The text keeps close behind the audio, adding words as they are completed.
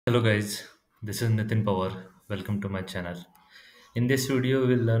Hello guys, this is Nitin Power. Welcome to my channel. In this video,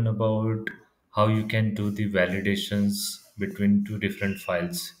 we'll learn about how you can do the validations between two different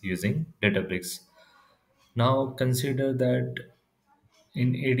files using Databricks. Now consider that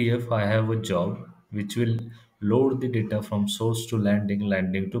in ADF, I have a job which will load the data from source to landing,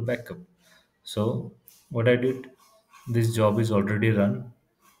 landing to backup. So what I did, this job is already run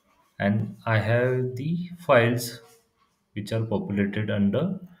and I have the files which are populated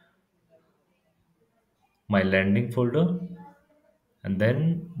under my landing folder, and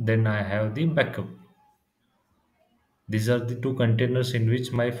then I have the backup. These are the two containers in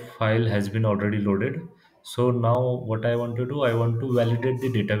which my file has been already loaded. So now what I want to do, I want to validate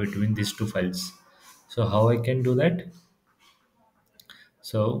the data between these two files. So how I can do that?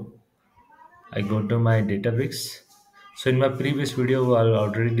 So I go to my Databricks. So in my previous video I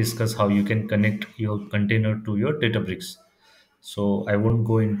already discussed how you can connect your container to your Databricks. So I won't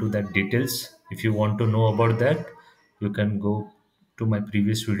go into that details. If you want to know about that, you can go to my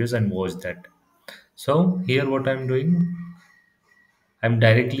previous videos and watch that. So here what I'm doing, I'm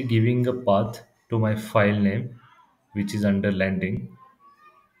directly giving a path to my file name, which is under landing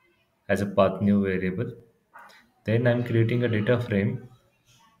as a path new variable. Then I'm creating a data frame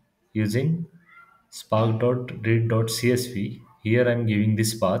using spark.read.csv. Here I'm giving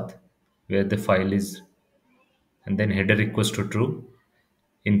this path where the file is, and then header equals to true,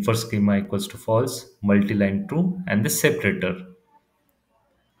 infer schema equals to false, multi-line true, and the separator.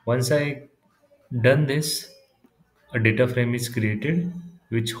 Once I done this, a data frame is created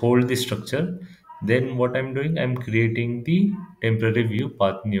which hold the structure. Then what I'm doing, I'm creating the temporary view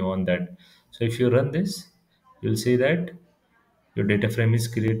path new on that. So if you run this, you'll see that your data frame is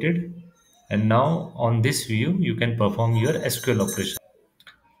created, and now on this view you can perform your SQL operation.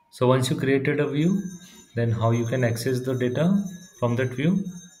 So once you created a view, then how you can access the data from that view?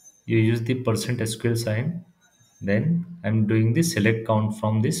 You use the percent SQL sign. Then I'm doing the select count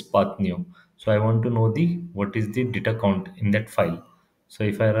from this path new. So I want to know the what is the data count in that file. So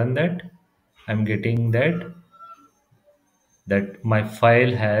if I run that, I'm getting that my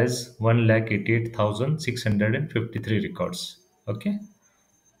file has 1,88,653 records. Okay.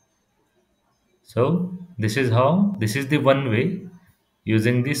 So this is the one way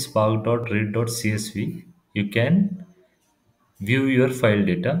using this spark.read.csv you can view your file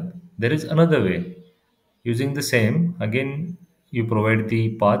data. There is another way using the same. Again, you provide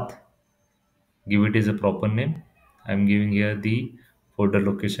the path, give it as a proper name. I'm giving here the folder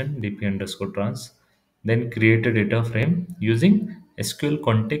location dp underscore trans. Then create a data frame using sql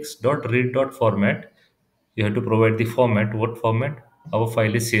context dot read dot format. You have to provide the format. What format? Our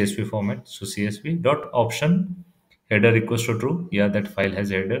file is csv format, so csv dot option header equals to true. Yeah, that file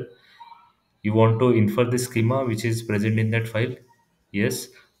has header. You want to infer the schema which is present in that file. Yes,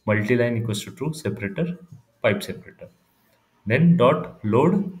 multi-line equals to true, separator, pipe separator. Then dot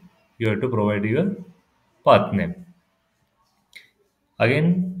load, you have to provide your path name.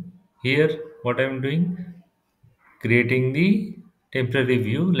 Again, here what I am doing, creating the temporary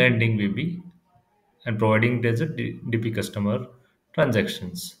view landing vb and providing it as a dp customer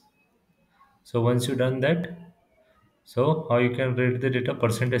transactions. So once you done that, so how you can read the data?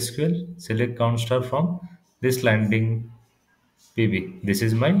 Percent sql select count star from this landing pb. This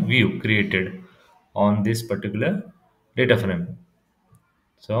is my view created on this particular data frame.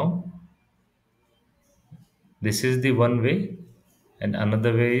 So this is the one way, and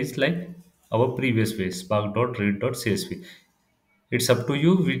another way is like our previous way, spark.read.csv. It's up to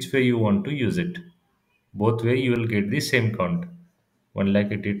you which way you want to use it. Both way you will get the same count,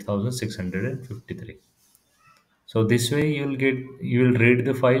 1,88,653. So this way you will read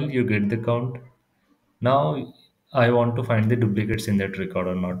the file, you get the count. Now I want to find the duplicates in that record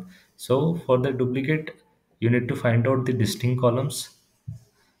or not. So for the duplicate, you need to find out the distinct columns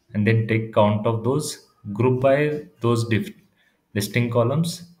and then take count of those, group by those distinct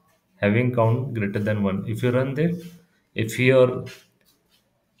columns having count greater than 1. If you run that, if your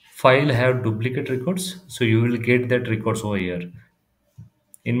file have duplicate records, so you will get that records over here.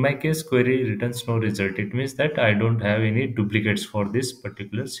 In my case, query returns no result. It means that I don't have any duplicates for this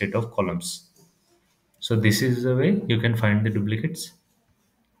particular set of columns. So this is the way you can find the duplicates.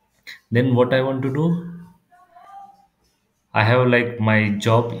 Then what I want to do, I have like my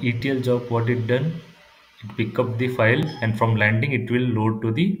job, ETL job, what it done, it pick up the file and from landing it will load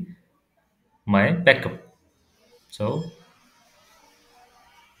to the my backup. So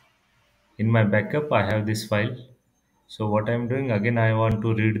in my backup I have this file. So what I'm doing, again I want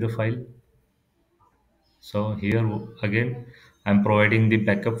to read the file. So here again I'm providing the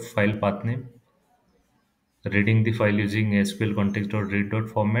backup file path name. reading the file using SQL context.read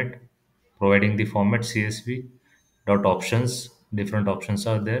format, providing the format CSV dot options. Different options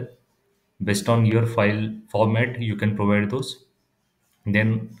are there. Based on your file format, you can provide those.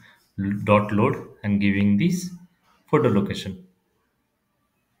 Then dot load and giving this photo location.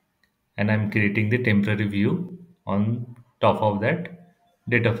 And I'm creating the temporary view on top of that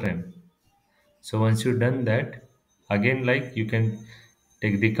data frame. So once you've done that, again, like you can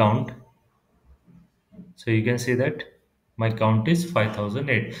take the count. So you can see that my count is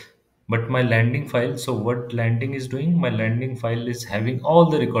 5008. But my landing file, so what landing is doing? My landing file is having all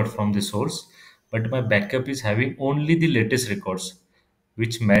the records from the source, but my backup is having only the latest records,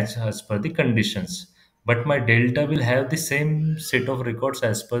 which match as per the conditions. But my delta will have the same set of records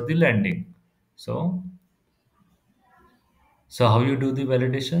as per the landing. So So how you do the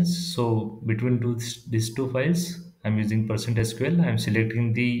validations? So between these two files, I'm using %SQL. I'm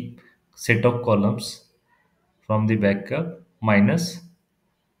selecting the set of columns from the backup minus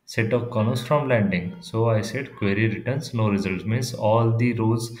set of columns from landing. So I said query returns no results, means all the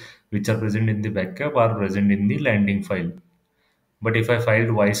rows which are present in the backup are present in the landing file. But if I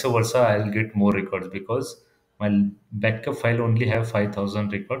filed vice versa, I'll get more records because my backup file only have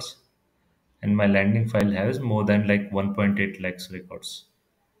 5,000 records and my landing file has more than like 1.8 lakhs records.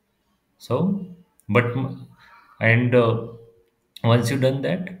 So, but and once you done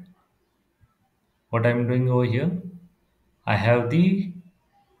that, what I'm doing over here, I have the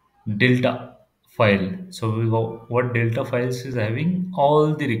delta file. So what delta files is having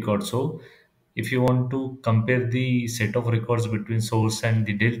all the records. So if you want to compare the set of records between source and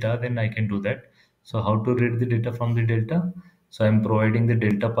the delta, then I can do that. So how to read the data from the delta? So I'm providing the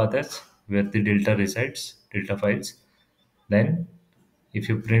delta path as where the delta resides, delta files. Then if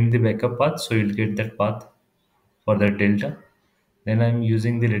you print the backup path, so you'll get that path for the delta. Then I'm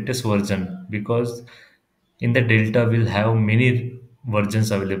using the latest version because in the delta we'll have many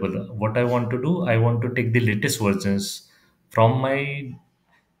versions available. What I want to do, I want to take the latest versions from my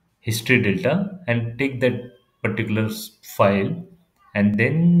history delta and take that particular file, and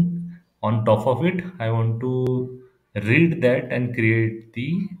then on top of it I want to read that and create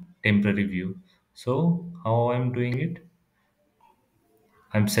the temporary view. So how I'm doing it,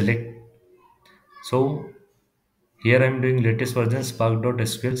 I'm select so here I'm doing latest version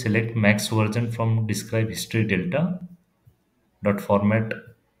spark.sql, select max version from describe history delta dot format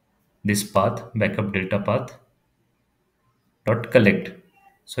this path backup delta path dot collect.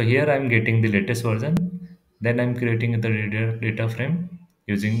 So here I'm getting the latest version. Then I'm creating the data frame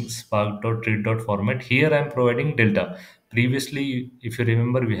using spark dot read dot format. Here I'm providing delta. Previously, if you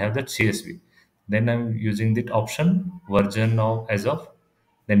remember, we have that CSV. Then I'm using that option version of as of,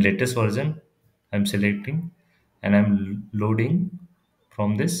 then latest version I'm selecting, and I'm loading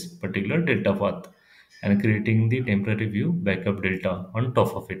from this particular delta path and creating the temporary view backup delta on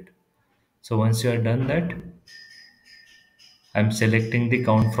top of it. So once you are done that, I'm selecting the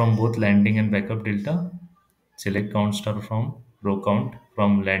count from both landing and backup delta. Select count star from row count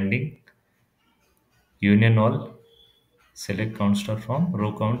from landing, union all. Select count star from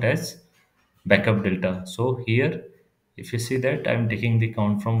row count as backup delta. So here, if you see that I'm taking the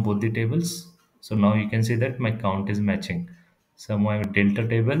count from both the tables. So now you can see that my count is matching. So my delta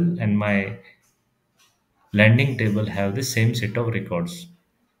table and my landing table have the same set of records.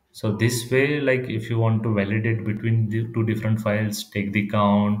 So this way, like if you want to validate between the two different files, take the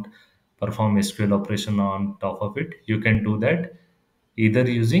count, perform SQL operation on top of it, you can do that either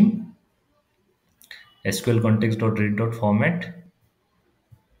using SQL context.read format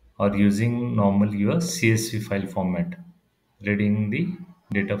or using normal your CSV file format, reading the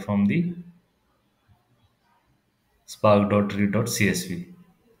data from the spark.read.csv.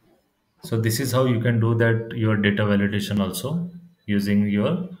 So this is how you can do that your data validation also using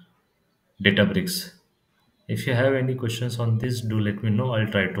your Databricks. If you have any questions on this, do let me know. I'll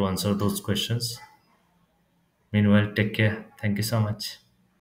try to answer those questions. Meanwhile, take care. Thank you so much.